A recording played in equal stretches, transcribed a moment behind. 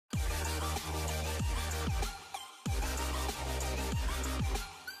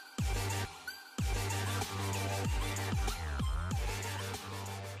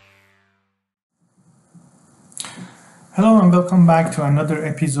Hello and welcome back to another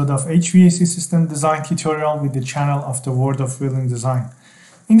episode of HVAC System Design tutorial with the channel of the World of Building Design.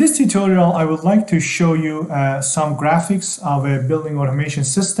 In this tutorial, I would like to show you some graphics of a building automation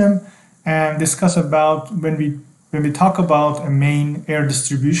system and discuss about when we talk about a main air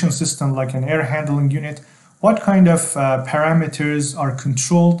distribution system like an air handling unit, what kind of parameters are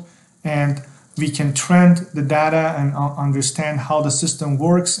controlled, and we can trend the data and understand how the system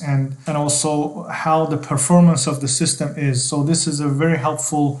works and also how the performance of the system is. So this is a very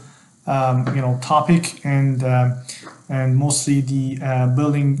helpful topic, and mostly the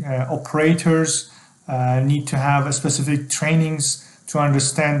building operators need to have a specific trainings to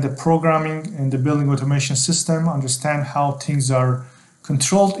understand the programming in the building automation system, understand how things are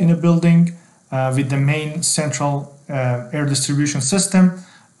controlled in a building with the main central air distribution system.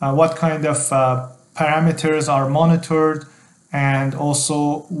 What kind of parameters are monitored, and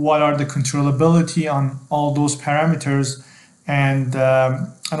also what are the controllability on all those parameters, and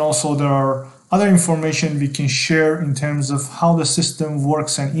also there are other information we can share in terms of how the system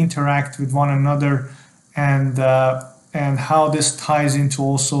works and interact with one another, and how this ties into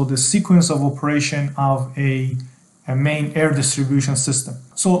also the sequence of operation of a main air distribution system.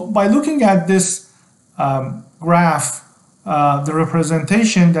 So by looking at this graph, the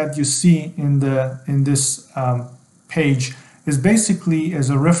representation that you see in this page is basically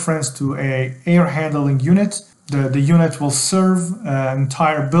as a reference to an air handling unit. The unit will serve an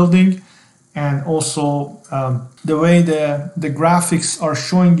entire building, and also the way the graphics are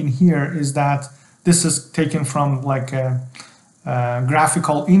showing in here is that this is taken from like a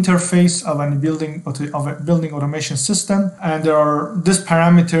graphical interface of a building automation system, and these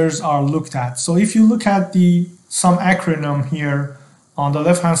parameters are looked at. So if you look at some acronym here on the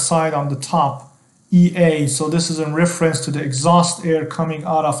left hand side on the top, EA, so this is in reference to the exhaust air coming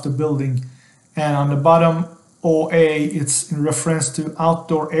out of the building, and on the bottom OA, it's in reference to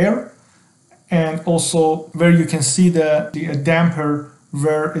outdoor air, and also where you can see the damper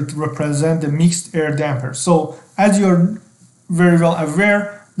where it represents the mixed air damper. So as you're very well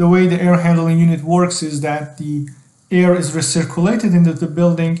aware, the way the air handling unit works is that the air is recirculated into the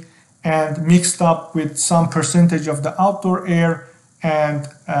building and mixed up with some percentage of the outdoor air, and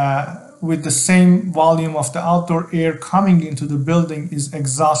with the same volume of the outdoor air coming into the building is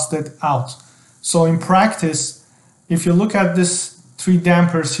exhausted out. So in practice, if you look at this three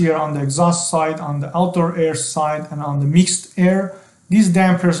dampers here on the exhaust side, on the outdoor air side, and on the mixed air, these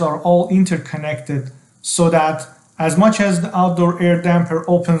dampers are all interconnected so that as much as the outdoor air damper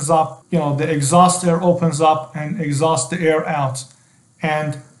opens up, the exhaust air opens up and exhausts the air out.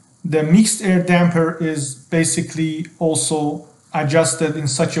 And the mixed air damper is basically also adjusted in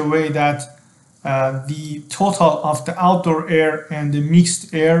such a way that the total of the outdoor air and the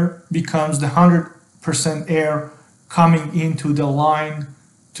mixed air becomes the 100% air coming into the line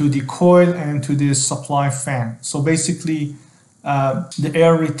to the coil and to the supply fan. So basically the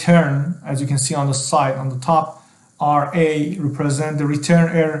air return, as you can see on the side, on the top, RA represent the return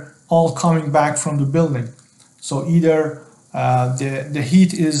air all coming back from the building. So either the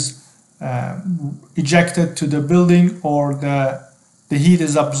heat is ejected to the building, or the heat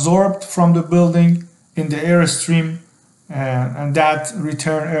is absorbed from the building in the airstream, and that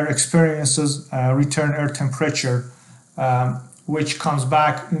return air experiences return air temperature, which comes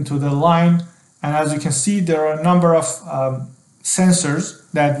back into the line. And as you can see, there are a number of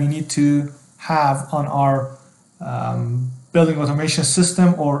sensors that we need to have on our building automation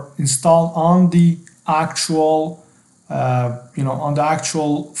system, or installed on the actual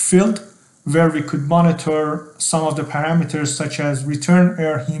field, where we could monitor some of the parameters such as return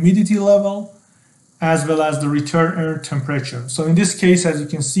air humidity level as well as the return air temperature. So in this case, as you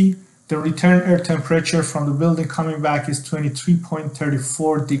can see, the return air temperature from the building coming back is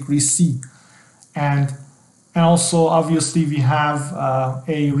 23.34 degrees C. And also obviously we have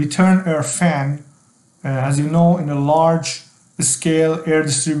a return air fan. As you know, in a large scale air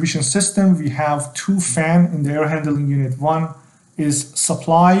distribution system, we have two fans in the air handling unit. One is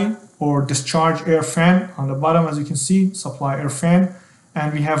supply or discharge air fan on the bottom, as you can see, supply air fan,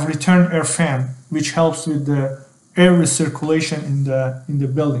 and we have return air fan, which helps with the air recirculation in the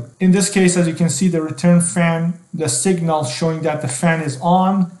building. In this case, as you can see, the return fan, the signal showing that the fan is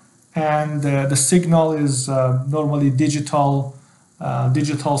on, and the signal is normally digital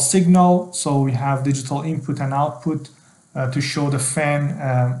signal. So we have digital input and output to show the fan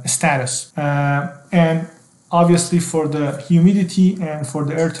status. And obviously for the humidity and for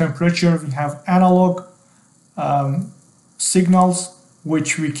the air temperature, we have analog signals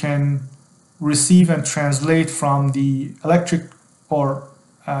which we can receive and translate from the electric or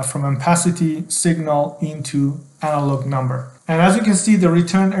from opacity signal into analog number. And as you can see, the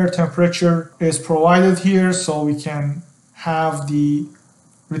return air temperature is provided here, so we can have the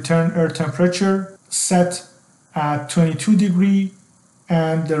return air temperature set at 22 degree,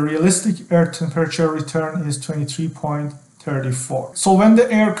 and the realistic air temperature return is 23.34. So when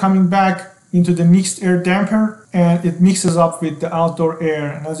the air coming back into the mixed air damper, and it mixes up with the outdoor air,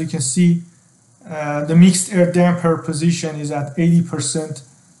 and as you can see, the mixed air damper position is at 80%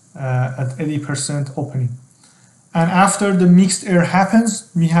 opening. And after the mixed air happens,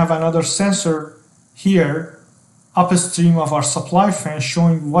 we have another sensor here upstream of our supply fan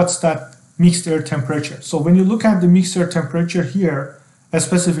showing what's that mixed air temperature. So when you look at the mixed air temperature here,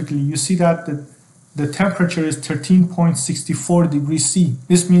 specifically, you see that the temperature is 13.64 degrees C.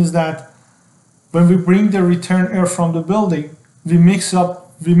 This means that when we bring the return air from the building, we mix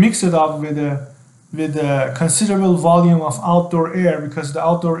it up with a considerable volume of outdoor air, because the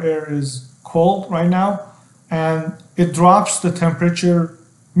outdoor air is cold right now, and it drops the temperature,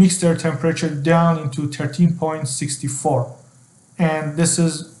 mixed air temperature, down into 13.64. And this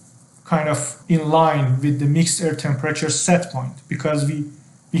is kind of in line with the mixed air temperature set point, because we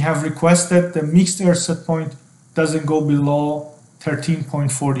have requested the mixed air set point doesn't go below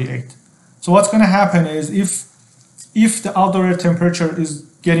 13.48. So what's going to happen is if the outdoor air temperature is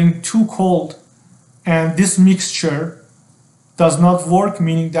getting too cold and this mixture does not work,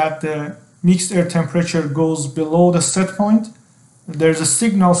 meaning that the mixed air temperature goes below the set point, there's a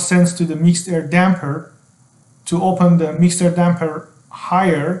signal sent to the mixed air damper to open the mixed air damper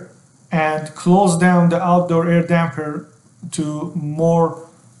higher and close down the outdoor air damper to more,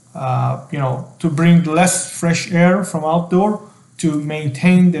 to bring less fresh air from outdoor to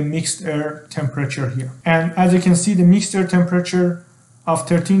maintain the mixed air temperature here. And as you can see, the mixed air temperature of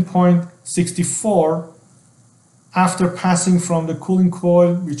 13.64 after passing from the cooling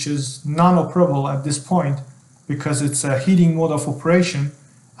coil, which is non-operable at this point because it's a heating mode of operation,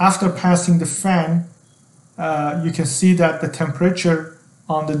 after passing the fan, you can see that the temperature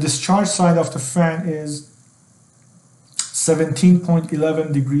on the discharge side of the fan is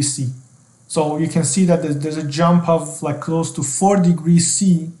 17.11 degrees C. So you can see that there's a jump of like close to 4 degrees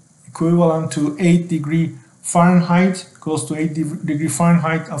C, equivalent to 8 degree Fahrenheit, close to 8 degree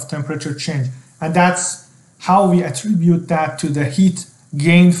Fahrenheit of temperature change. And that's how we attribute that to the heat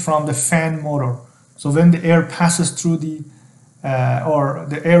gained from the fan motor. So when the air passes through the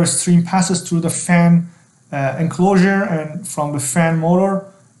air stream passes through the fan enclosure and from the fan motor,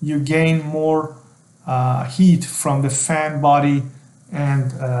 you gain more heat from the fan body,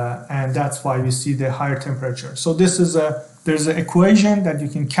 and that's why we see the higher temperature. So this is there's an equation that you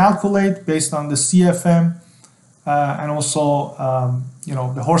can calculate based on the CFM and also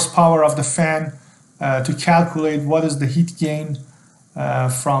the horsepower of the fan to calculate what is the heat gain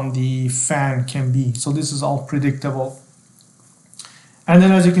from the fan can be. So this is all predictable. And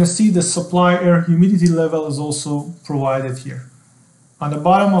then as you can see, the supply air humidity level is also provided here. On the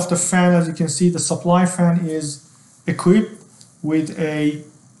bottom of the fan, as you can see, the supply fan is equipped with a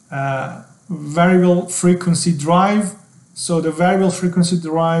variable frequency drive. So the variable frequency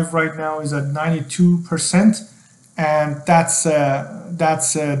drive right now is at 92%, and that's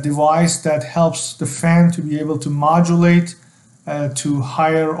a device that helps the fan to be able to modulate to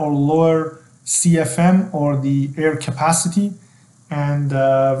higher or lower CFM, or the air capacity. And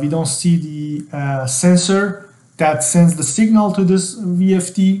we don't see the sensor that sends the signal to this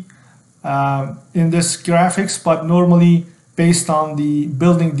VFD in this graphics, but normally based on the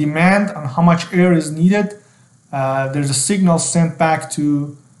building demand on how much air is needed, there's a signal sent back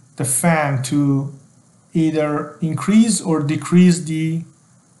to the fan to either increase or decrease the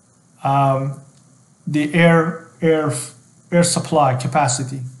air supply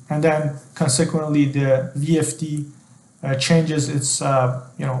capacity, and then consequently the VFD changes its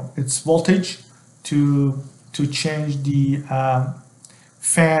its voltage to change the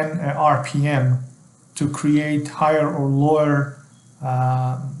fan RPM to create higher or lower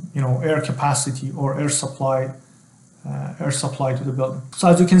air capacity or air supply to the building. So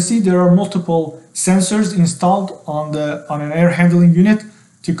as you can see, there are multiple sensors installed on an air handling unit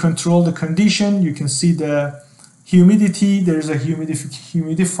to control the condition. You can see the humidity, there's a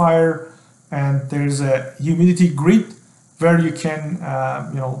humidifier, and there's a humidity grid where you can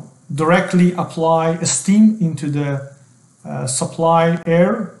directly apply steam into the supply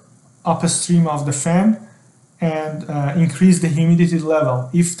air upstream of the fan and increase the humidity level.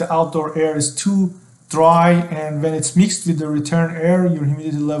 If the outdoor air is too dry and when it's mixed with the return air, your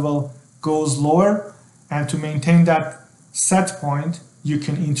humidity level goes lower. And to maintain that set point, you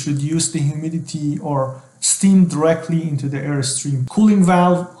can introduce the humidity or steam directly into the airstream. Cooling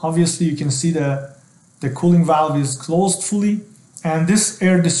valve, obviously you can see the cooling valve is closed fully, and this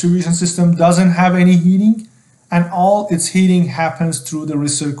air distribution system doesn't have any heating, and all its heating happens through the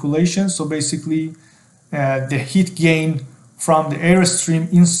recirculation. So basically the heat gain from the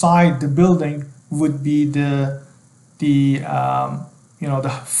airstream inside the building would be the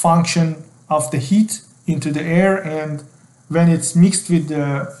function of the heat into the air, and when it's mixed with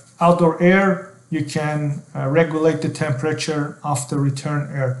the outdoor air, you can regulate the temperature of the return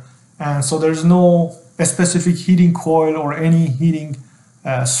air. And so there's no specific heating coil or any heating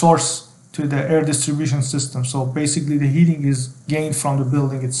source to the air distribution system. So basically the heating is gained from the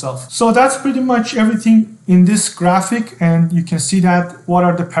building itself. So that's pretty much everything in this graphic, and you can see that what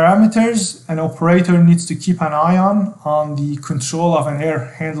are the parameters an operator needs to keep an eye on the control of an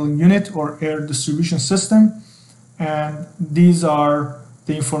air handling unit or air distribution system. And these are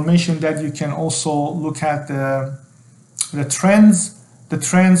the information that you can also look at the trends. The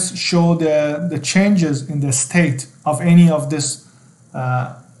trends show the changes in the state of any of this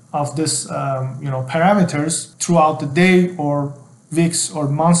parameters throughout the day or weeks or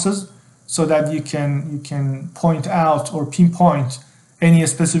months, so that you can point out or pinpoint any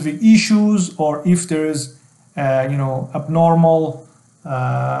specific issues, or if there is abnormal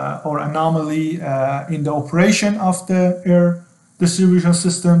or anomaly in the operation of the air distribution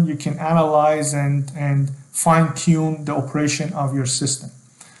system, you can analyze and fine-tune the operation of your system.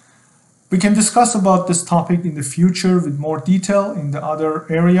 We can discuss about this topic in the future with more detail in the other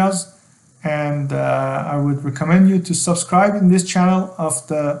areas, and I would recommend you to subscribe in this channel of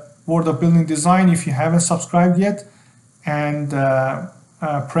the World of Building Design if you haven't subscribed yet, and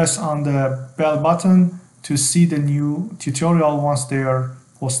press on the bell button to see the new tutorial once they are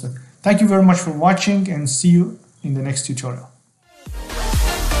posted. Thank you very much for watching, and see you in the next tutorial.